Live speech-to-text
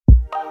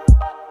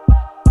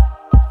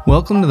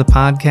Welcome to the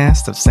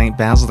podcast of St.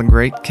 Basil the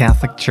Great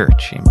Catholic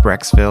Church in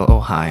Brecksville,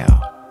 Ohio,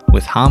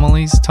 with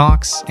homilies,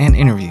 talks, and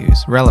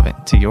interviews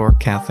relevant to your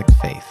Catholic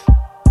faith.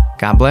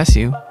 God bless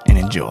you and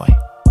enjoy.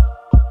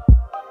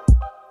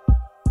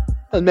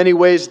 In many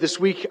ways, this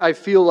week, I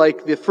feel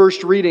like the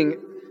first reading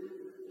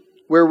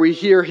where we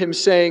hear him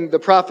saying, the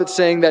prophet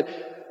saying that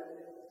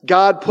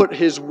God put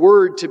his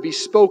word to be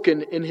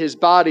spoken in his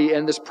body,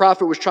 and this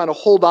prophet was trying to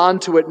hold on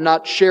to it and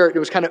not share it. It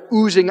was kind of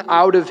oozing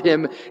out of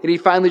him, and he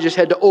finally just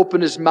had to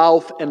open his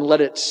mouth and let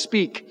it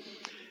speak.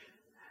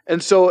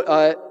 And so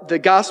the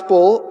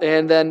gospel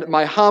and then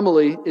my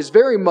homily is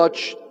very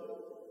much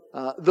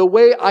the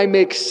way I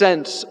make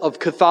sense of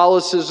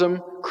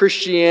Catholicism,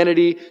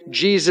 Christianity,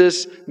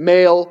 Jesus,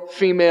 male,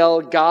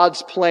 female,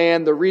 God's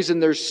plan, the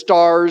reason there's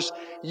stars,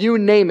 you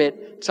name it.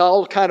 It's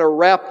all kind of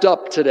wrapped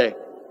up today.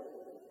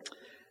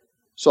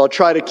 So I'll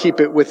try to keep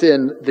it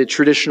within the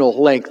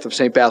traditional length of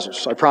St.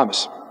 Basil's, I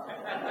promise.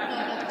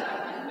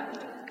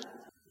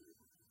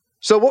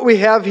 So what we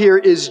have here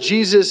is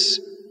Jesus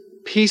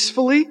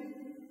peacefully,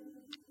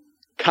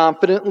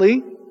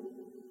 confidently,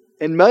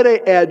 and might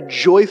I add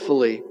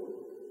joyfully,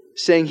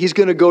 saying he's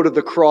going to go to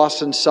the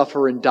cross and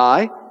suffer and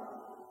die,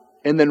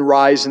 and then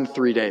rise in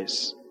 3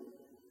 days.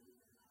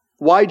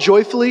 Why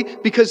joyfully?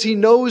 Because he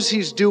knows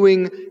he's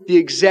doing the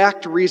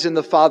exact reason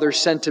the Father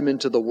sent him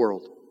into the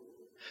world.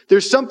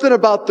 There's something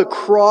about the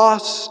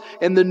cross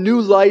and the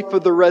new life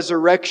of the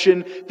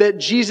resurrection that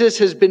Jesus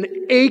has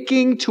been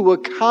aching to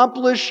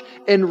accomplish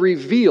and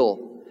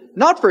reveal.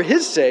 Not for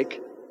his sake.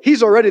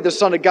 He's already the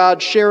Son of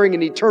God sharing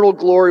in eternal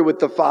glory with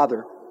the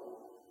Father.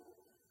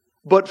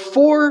 But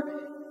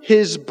for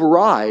his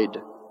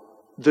bride,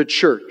 the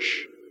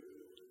church.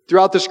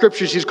 Throughout the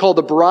scriptures, he's called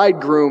the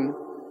bridegroom,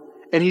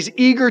 and he's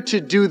eager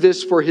to do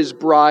this for his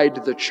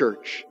bride, the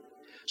church.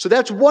 So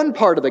that's one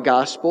part of the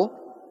gospel.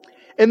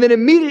 And then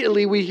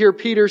immediately we hear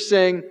Peter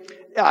saying,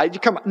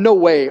 no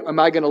way am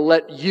I going to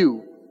let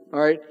you, all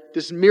right,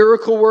 this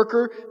miracle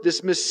worker,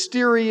 this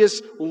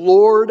mysterious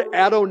Lord,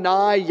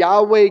 Adonai,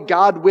 Yahweh,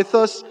 God with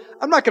us,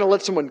 I'm not going to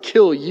let someone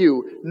kill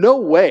you. No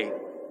way.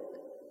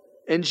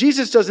 And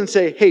Jesus doesn't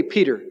say, hey,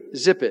 Peter,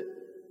 zip it.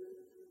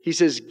 He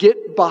says,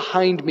 get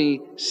behind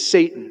me,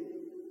 Satan.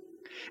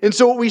 And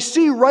so what we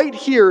see right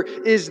here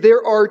is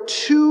there are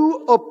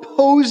two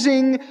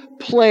opposing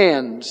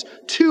plans,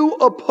 two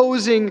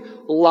opposing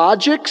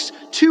logics,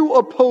 two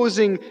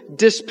opposing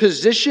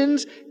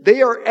dispositions.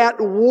 They are at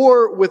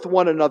war with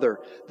one another.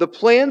 The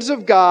plans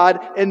of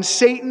God and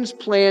Satan's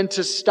plan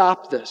to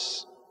stop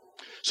this.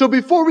 So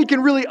before we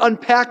can really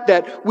unpack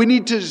that, we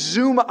need to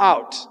zoom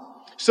out.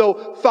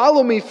 So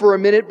follow me for a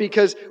minute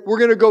because we're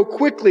going to go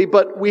quickly,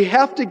 but we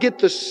have to get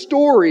the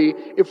story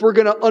if we're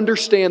going to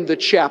understand the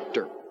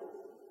chapter.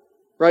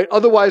 Right?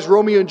 Otherwise,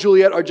 Romeo and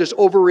Juliet are just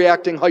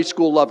overreacting high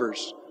school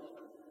lovers.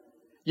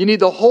 You need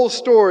the whole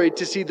story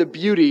to see the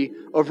beauty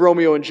of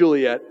Romeo and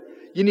Juliet.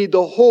 You need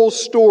the whole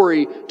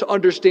story to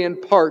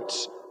understand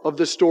parts of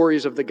the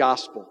stories of the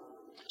gospel.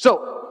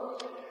 So,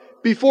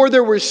 before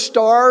there were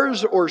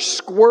stars or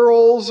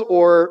squirrels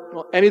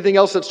or anything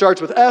else that starts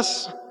with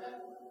S,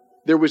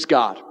 there was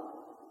God.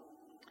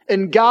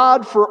 And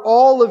God, for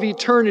all of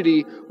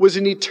eternity, was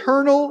an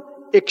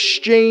eternal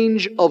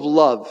exchange of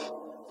love.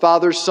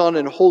 Father, Son,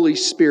 and Holy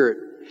Spirit.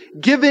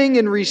 Giving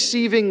and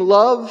receiving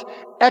love,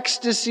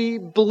 ecstasy,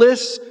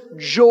 bliss,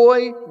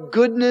 joy,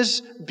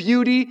 goodness,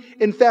 beauty.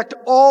 In fact,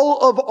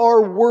 all of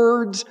our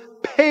words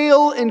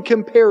pale in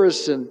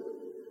comparison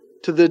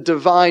to the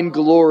divine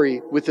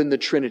glory within the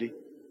Trinity.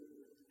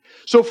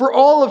 So for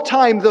all of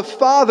time, the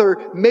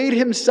Father made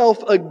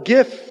himself a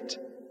gift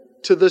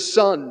to the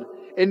Son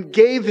and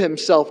gave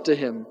himself to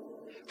him.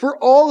 For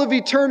all of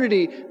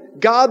eternity,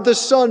 God the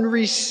Son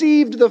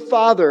received the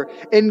Father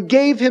and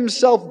gave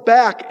himself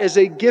back as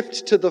a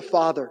gift to the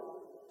Father.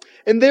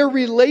 And their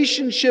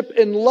relationship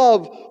and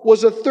love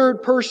was a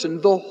third person,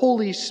 the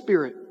Holy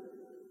Spirit.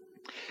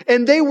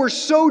 And they were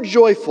so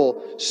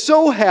joyful,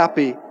 so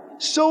happy,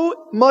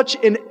 so much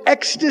in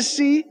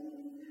ecstasy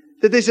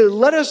that they said,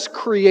 let us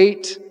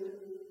create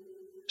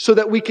so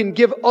that we can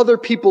give other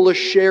people a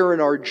share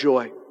in our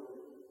joy.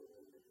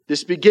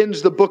 This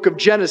begins the book of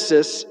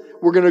Genesis.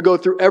 We're going to go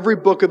through every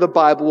book of the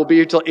Bible. We'll be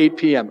here till 8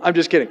 p.m. I'm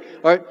just kidding.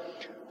 All right?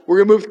 We're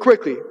going to move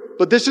quickly.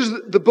 But this is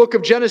the book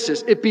of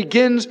Genesis. It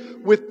begins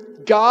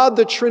with God,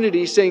 the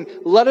Trinity, saying,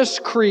 let us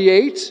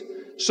create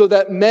so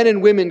that men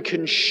and women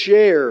can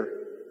share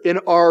in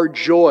our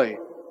joy,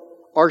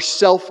 our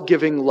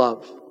self-giving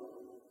love.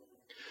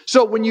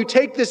 So when you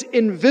take this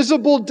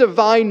invisible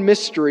divine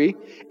mystery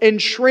and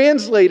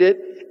translate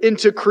it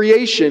into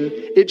creation,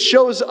 it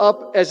shows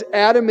up as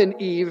Adam and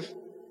Eve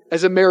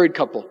as a married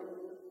couple.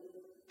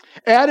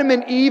 Adam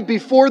and Eve,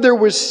 before there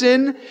was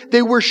sin,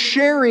 they were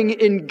sharing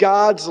in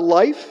God's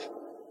life.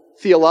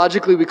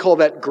 Theologically, we call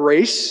that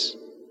grace.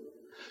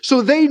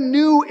 So they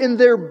knew in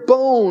their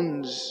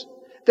bones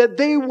that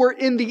they were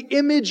in the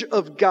image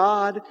of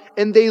God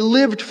and they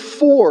lived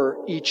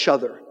for each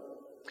other.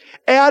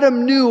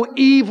 Adam knew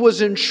Eve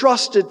was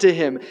entrusted to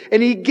him,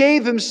 and he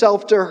gave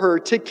himself to her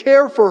to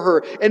care for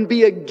her and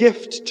be a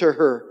gift to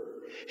her.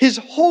 His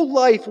whole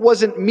life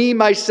wasn't me,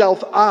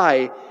 myself,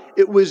 I.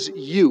 It was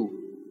you.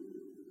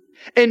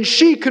 And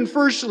she,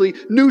 conversely,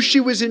 knew she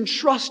was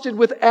entrusted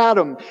with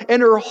Adam,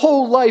 and her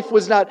whole life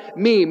was not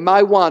me,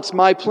 my wants,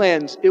 my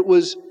plans. It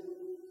was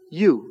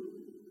you.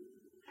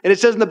 And it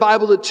says in the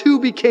Bible, the two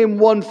became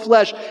one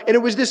flesh, and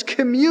it was this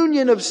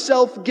communion of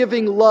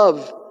self-giving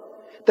love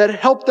that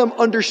helped them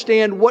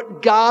understand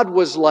what God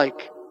was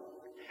like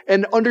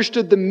and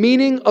understood the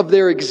meaning of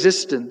their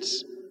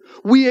existence.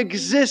 We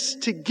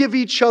exist to give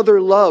each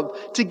other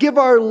love, to give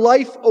our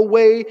life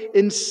away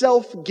in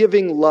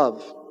self-giving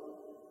love.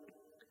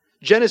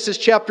 Genesis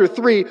chapter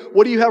 3,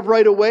 what do you have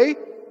right away?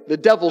 The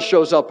devil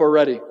shows up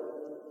already.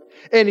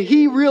 And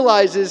he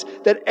realizes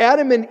that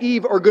Adam and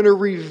Eve are going to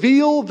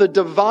reveal the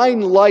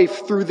divine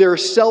life through their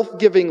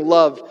self-giving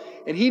love.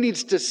 And he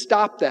needs to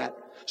stop that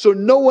so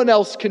no one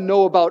else can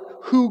know about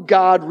who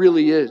God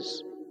really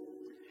is.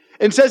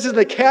 And says in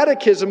the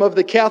Catechism of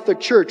the Catholic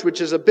Church, which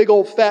is a big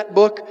old fat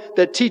book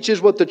that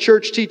teaches what the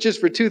church teaches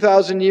for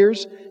 2,000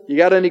 years. You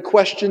got any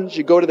questions?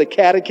 You go to the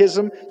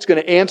Catechism. It's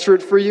going to answer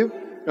it for you.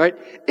 Right?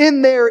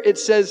 In there it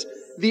says,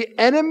 the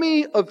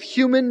enemy of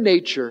human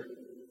nature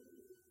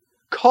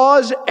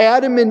caused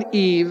Adam and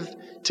Eve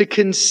to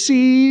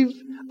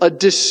conceive a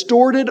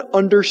distorted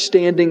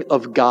understanding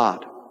of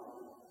God.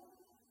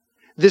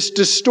 This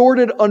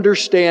distorted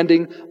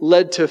understanding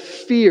led to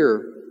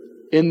fear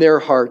in their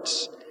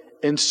hearts,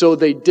 and so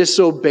they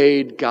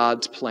disobeyed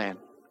God's plan.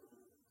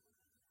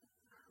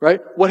 Right?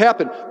 What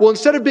happened? Well,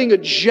 instead of being a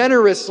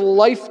generous,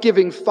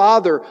 life-giving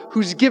father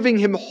who's giving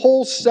him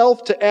whole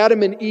self to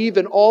Adam and Eve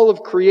and all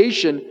of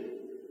creation,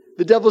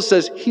 the devil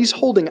says, he's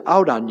holding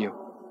out on you.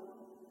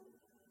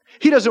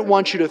 He doesn't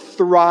want you to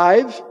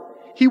thrive.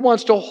 He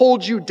wants to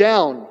hold you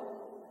down.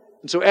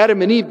 And so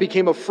Adam and Eve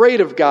became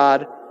afraid of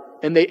God,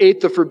 and they ate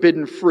the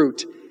forbidden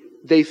fruit.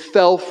 They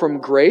fell from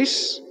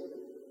grace,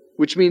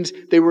 which means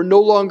they were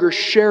no longer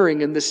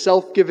sharing in the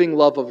self-giving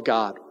love of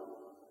God.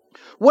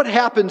 What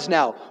happens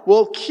now?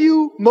 Well,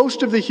 cue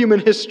most of the human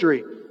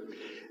history.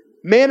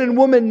 Man and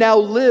woman now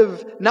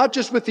live not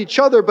just with each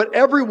other, but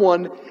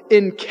everyone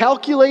in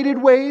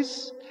calculated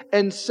ways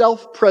and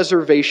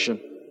self-preservation.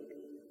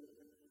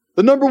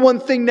 The number one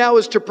thing now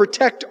is to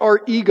protect our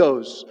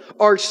egos,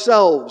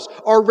 ourselves,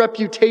 our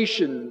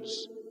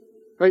reputations.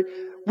 Right?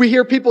 We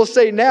hear people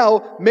say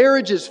now,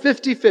 marriage is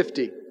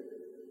 50-50.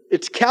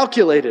 It's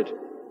calculated.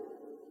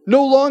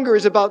 No longer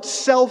is about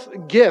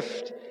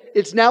self-gift.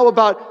 It's now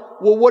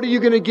about, well, what are you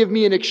going to give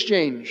me in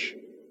exchange?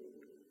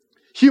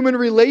 Human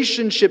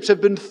relationships have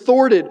been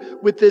thwarted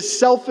with this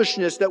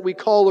selfishness that we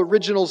call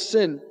original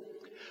sin.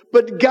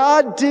 But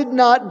God did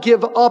not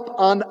give up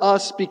on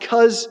us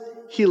because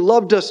He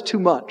loved us too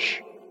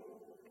much.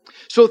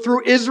 So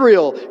through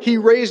Israel, He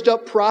raised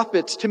up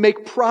prophets to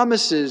make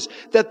promises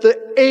that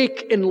the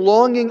ache and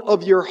longing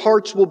of your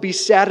hearts will be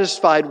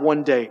satisfied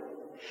one day.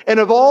 And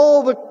of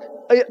all the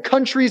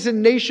countries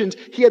and nations,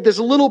 He had this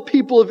little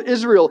people of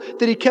Israel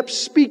that He kept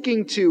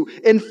speaking to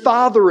and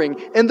fathering.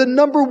 And the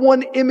number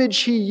one image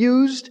He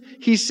used,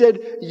 He said,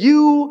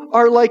 you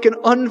are like an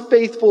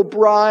unfaithful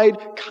bride,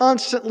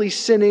 constantly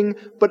sinning,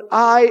 but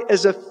I,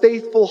 as a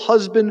faithful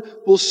husband,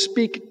 will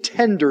speak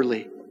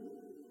tenderly.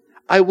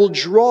 I will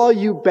draw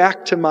you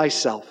back to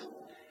myself,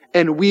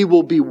 and we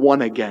will be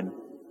one again.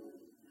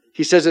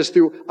 He says this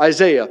through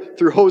Isaiah,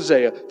 through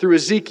Hosea, through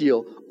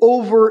Ezekiel,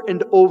 over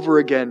and over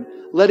again,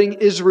 letting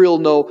Israel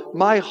know,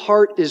 my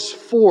heart is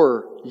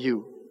for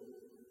you.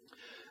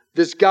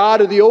 This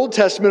God of the Old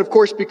Testament, of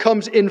course,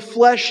 becomes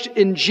enfleshed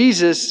in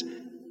Jesus,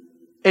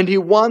 and He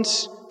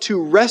wants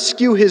to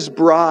rescue His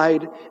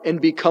bride and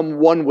become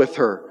one with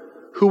her.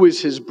 Who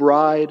is His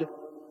bride?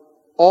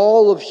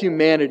 All of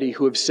humanity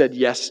who have said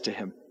yes to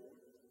Him.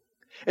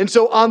 And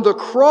so on the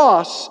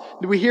cross,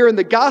 we hear in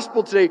the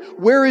gospel today,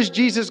 where is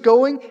Jesus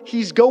going?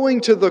 He's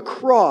going to the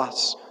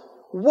cross.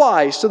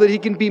 Why? So that He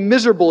can be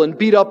miserable and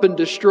beat up and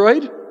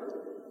destroyed?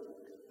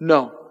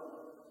 No.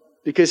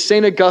 Because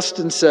St.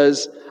 Augustine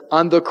says,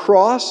 on the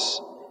cross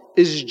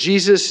is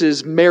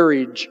Jesus'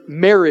 marriage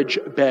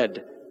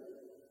bed.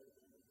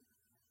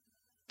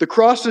 The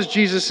cross is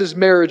Jesus'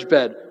 marriage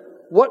bed.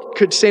 What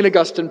could St.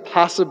 Augustine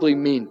possibly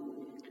mean?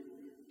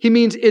 He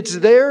means it's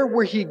there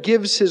where He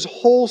gives His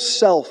whole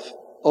self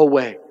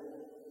away.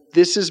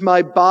 This is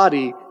my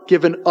body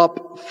given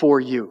up for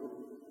you.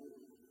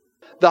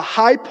 The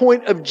high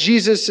point of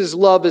Jesus'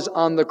 love is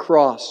on the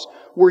cross,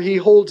 where He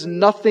holds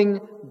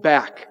nothing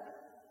back.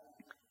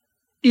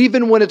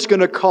 Even when it's going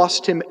to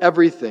cost Him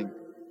everything.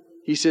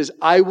 He says,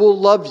 I will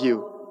love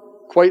you,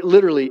 quite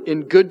literally,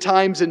 in good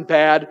times and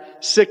bad,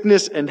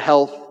 sickness and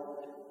health.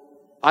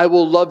 I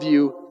will love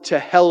you to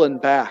hell and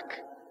back.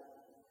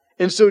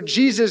 And so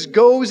Jesus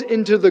goes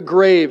into the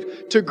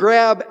grave to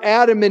grab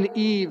Adam and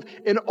Eve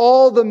and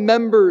all the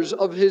members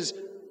of His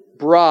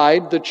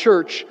bride, the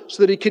church,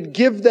 so that He could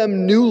give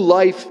them new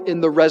life in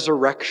the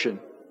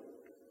resurrection.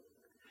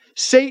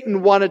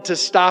 Satan wanted to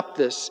stop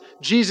this.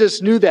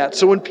 Jesus knew that.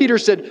 So when Peter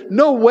said,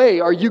 no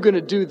way are you going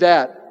to do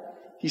that,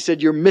 He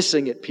said, you're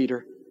missing it,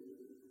 Peter.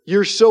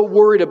 You're so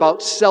worried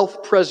about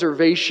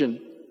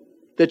self-preservation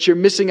that you're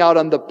missing out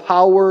on the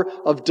power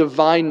of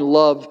divine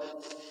love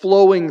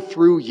flowing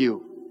through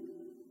you.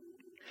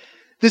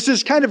 This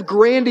is kind of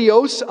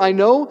grandiose, I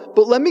know,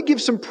 but let me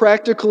give some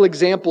practical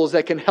examples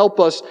that can help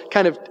us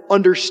kind of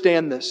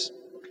understand this.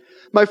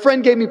 My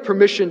friend gave me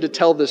permission to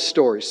tell this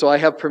story, so I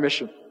have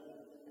permission.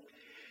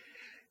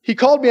 He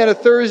called me on a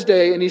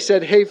Thursday and he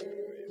said, "Hey,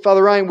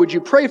 Father Ryan, would you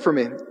pray for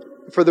me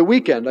for the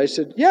weekend?" I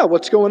said, "Yeah,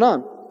 what's going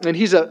on?" And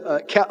he's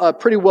a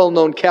pretty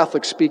well-known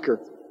Catholic speaker.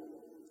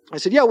 I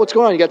said, "Yeah, what's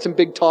going on? You got some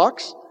big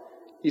talks?"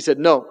 He said,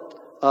 "No.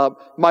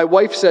 My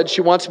wife said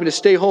she wants me to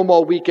stay home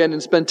all weekend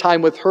and spend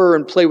time with her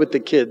and play with the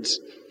kids."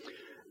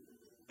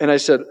 And I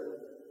said,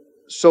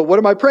 "So what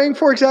am I praying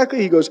for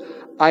exactly?" He goes,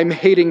 "I'm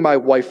hating my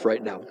wife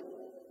right now."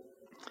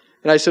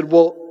 And I said,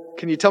 "Well,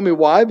 can you tell me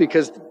why?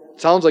 Because it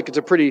sounds like it's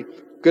a pretty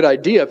good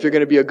idea if you're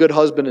going to be a good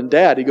husband and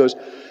dad." He goes,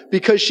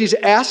 "Because she's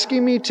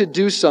asking me to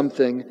do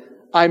something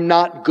I'm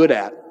not good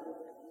at.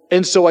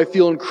 And so I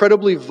feel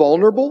incredibly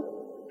vulnerable,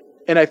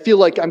 and I feel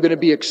like I'm going to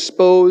be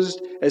exposed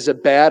as a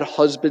bad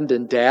husband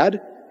and dad,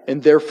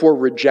 and therefore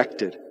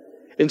rejected.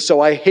 And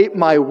so I hate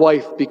my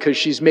wife because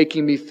she's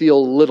making me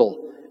feel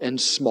little and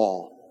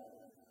small."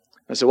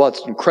 I said, "Well,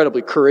 it's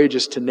incredibly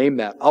courageous to name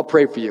that. I'll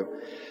pray for you."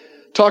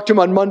 Talked to him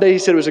on Monday. He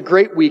said it was a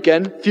great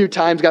weekend. A few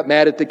times got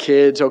mad at the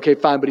kids. Okay,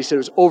 fine. But he said it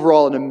was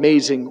overall an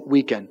amazing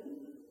weekend.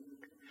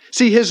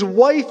 See, his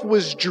wife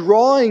was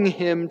drawing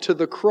him to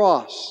the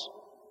cross,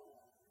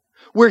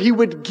 where he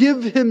would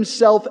give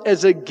himself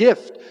as a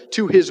gift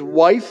to his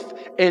wife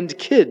and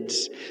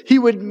kids. He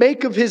would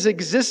make of his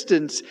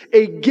existence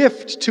a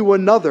gift to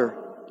another.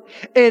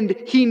 And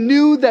he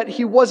knew that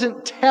he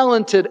wasn't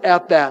talented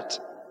at that.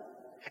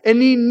 And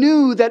he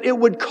knew that it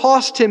would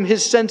cost him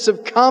his sense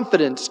of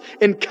confidence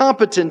and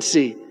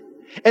competency.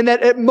 And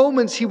that at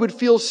moments he would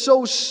feel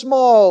so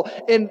small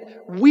and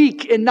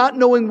weak and not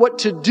knowing what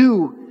to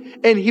do.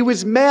 And he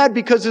was mad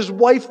because his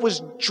wife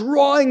was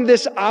drawing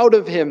this out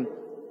of him.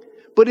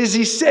 But as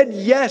he said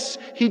yes,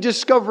 he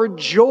discovered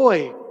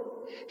joy.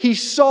 He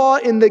saw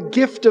in the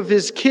gift of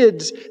his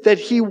kids that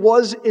he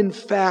was in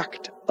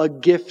fact a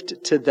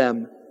gift to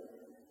them.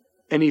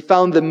 And he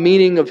found the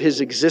meaning of his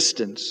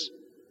existence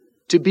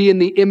to be in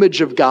the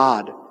image of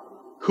God,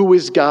 who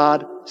is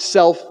God,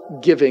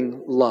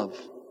 self-giving love.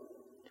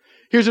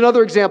 Here's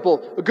another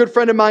example. A good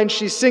friend of mine,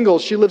 she's single.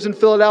 She lives in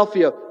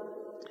Philadelphia.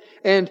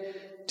 And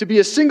to be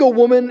a single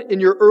woman in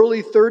your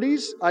early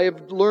 30s, I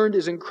have learned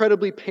is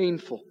incredibly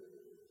painful.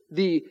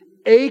 The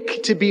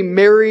ache to be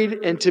married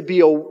and to be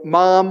a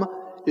mom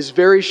is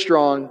very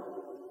strong,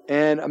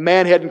 and a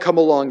man hadn't come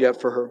along yet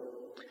for her.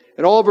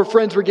 And all of her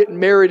friends were getting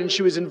married, and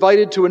she was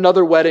invited to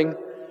another wedding,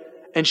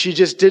 and she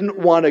just didn't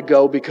want to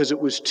go because it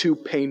was too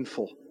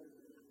painful.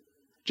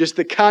 Just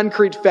the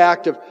concrete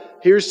fact of,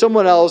 here's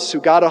someone else who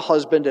got a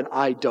husband and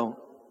I don't.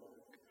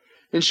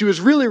 And she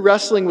was really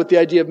wrestling with the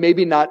idea of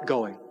maybe not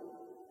going.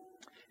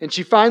 And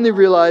she finally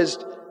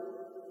realized,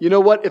 you know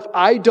what, if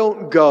I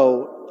don't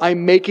go,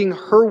 I'm making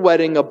her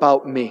wedding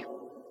about me.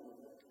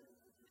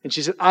 And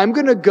she said, I'm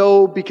going to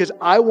go because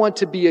I want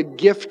to be a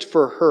gift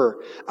for her.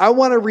 I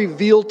want to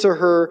reveal to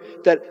her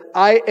that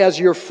I, as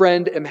your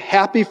friend, am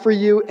happy for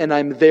you and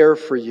I'm there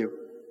for you.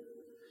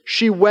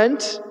 She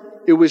went.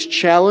 It was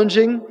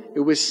challenging. It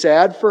was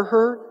sad for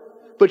her.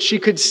 But she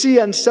could see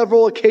on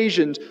several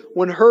occasions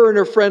when her and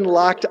her friend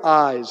locked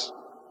eyes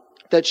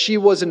that she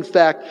was in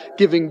fact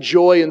giving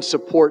joy and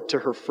support to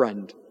her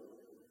friend.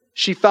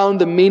 She found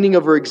the meaning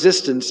of her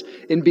existence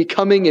in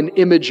becoming an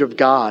image of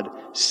God,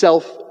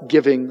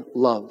 self-giving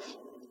love.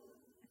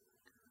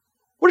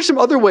 What are some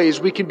other ways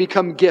we can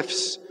become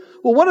gifts?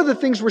 Well, one of the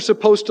things we're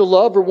supposed to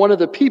love, or one of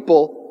the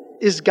people,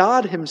 is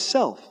God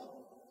Himself.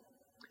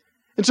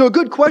 And so a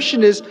good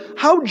question is,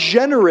 how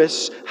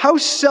generous, how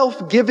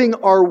self-giving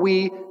are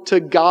we to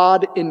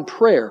God in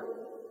prayer?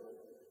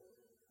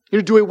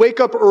 Do we wake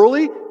up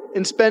early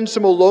and spend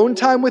some alone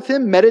time with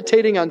Him,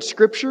 meditating on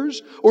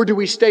scriptures? Or do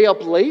we stay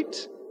up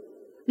late?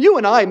 You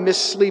and I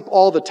miss sleep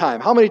all the time.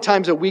 How many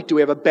times a week do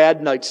we have a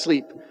bad night's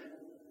sleep?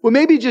 Well,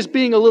 maybe just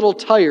being a little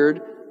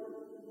tired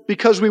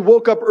because we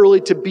woke up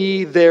early to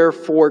be there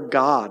for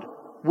God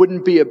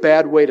wouldn't be a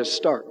bad way to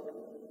start.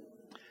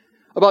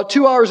 About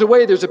 2 hours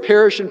away, there's a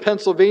parish in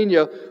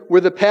Pennsylvania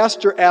where the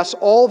pastor asks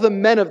all the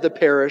men of the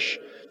parish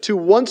to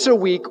once a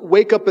week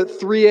wake up at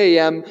 3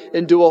 a.m.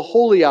 and do a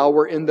holy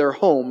hour in their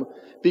home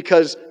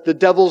because the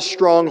devil's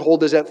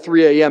stronghold is at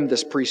 3 a.m.,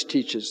 this priest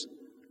teaches.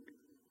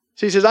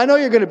 So he says, I know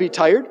you're going to be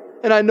tired,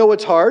 and I know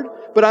it's hard,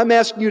 but I'm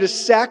asking you to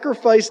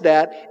sacrifice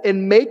that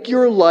and make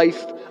your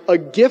life a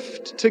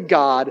gift to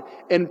God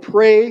and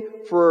pray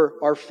for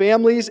our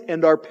families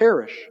and our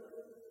parish.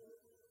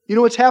 You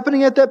know what's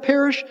happening at that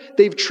parish?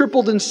 They've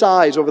tripled in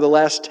size over the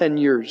last 10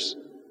 years.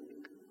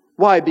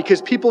 Why?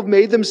 Because people have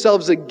made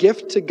themselves a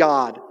gift to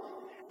God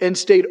and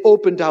stayed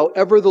open to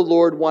however the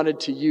Lord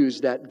wanted to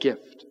use that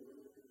gift.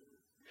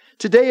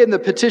 Today in the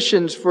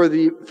petitions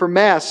for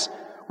Mass,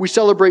 we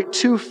celebrate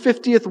 2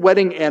 50th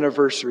wedding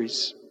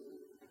anniversaries.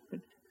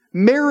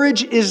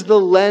 Marriage is the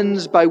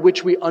lens by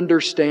which we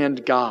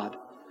understand God.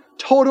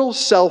 Total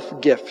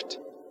self-gift.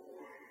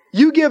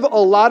 You give a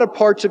lot of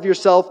parts of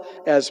yourself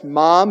as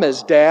mom,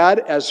 as dad,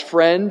 as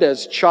friend,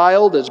 as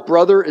child, as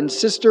brother and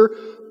sister,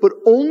 but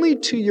only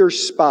to your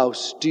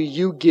spouse do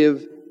you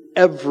give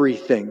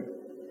everything.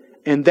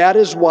 And that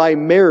is why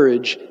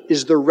marriage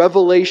is the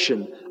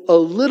revelation, a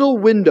little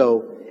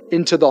window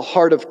into the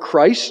heart of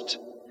Christ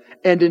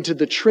and into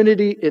the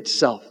Trinity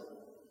itself.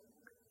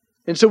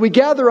 And so we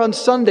gather on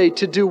Sunday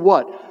to do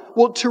what?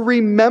 Well, to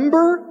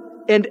remember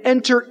and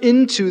enter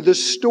into the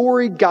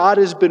story God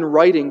has been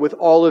writing with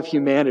all of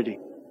humanity.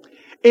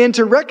 And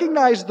to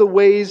recognize the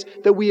ways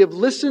that we have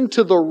listened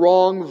to the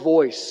wrong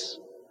voice.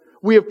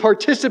 We have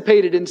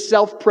participated in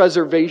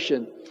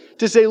self-preservation.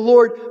 To say,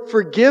 Lord,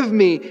 forgive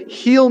me,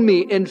 heal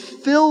me, and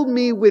fill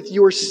me with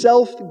your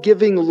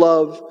self-giving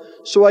love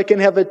so I can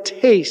have a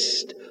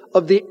taste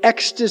of the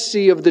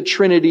ecstasy of the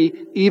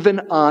Trinity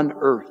even on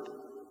earth.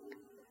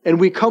 And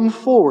we come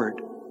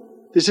forward.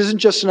 This isn't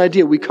just an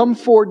idea. We come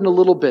forward in a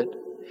little bit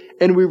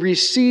and we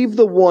receive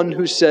the one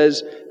who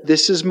says,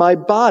 this is my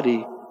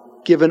body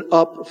given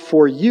up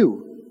for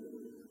you.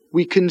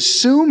 We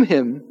consume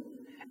him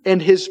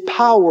and his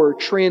power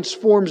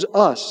transforms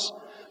us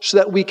so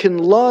that we can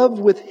love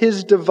with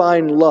his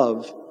divine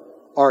love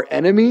our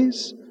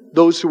enemies,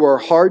 those who are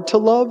hard to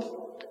love,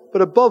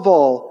 but above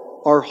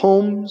all, our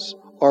homes,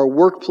 our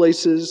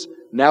workplaces,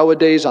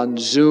 nowadays on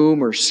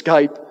Zoom or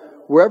Skype,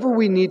 wherever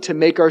we need to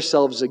make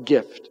ourselves a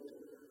gift.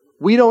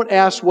 We don't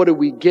ask, what do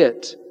we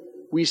get?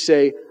 We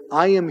say,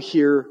 I am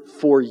here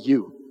for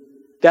you.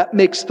 That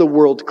makes the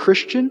world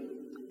Christian.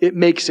 It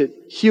makes it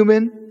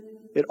human.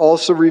 It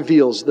also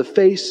reveals the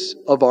face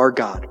of our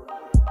God.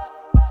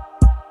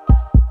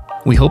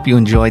 We hope you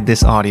enjoyed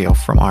this audio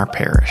from our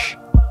parish.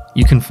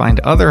 You can find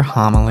other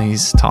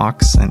homilies,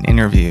 talks, and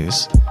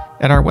interviews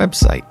at our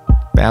website,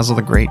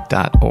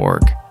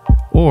 basilthegreat.org,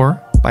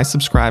 or by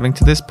subscribing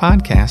to this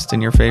podcast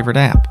in your favorite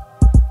app.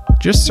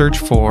 Just search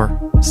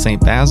for St.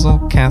 Basil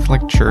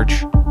Catholic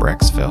Church,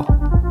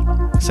 Brecksville.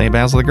 St.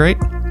 Basil the Great,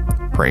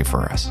 pray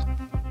for us.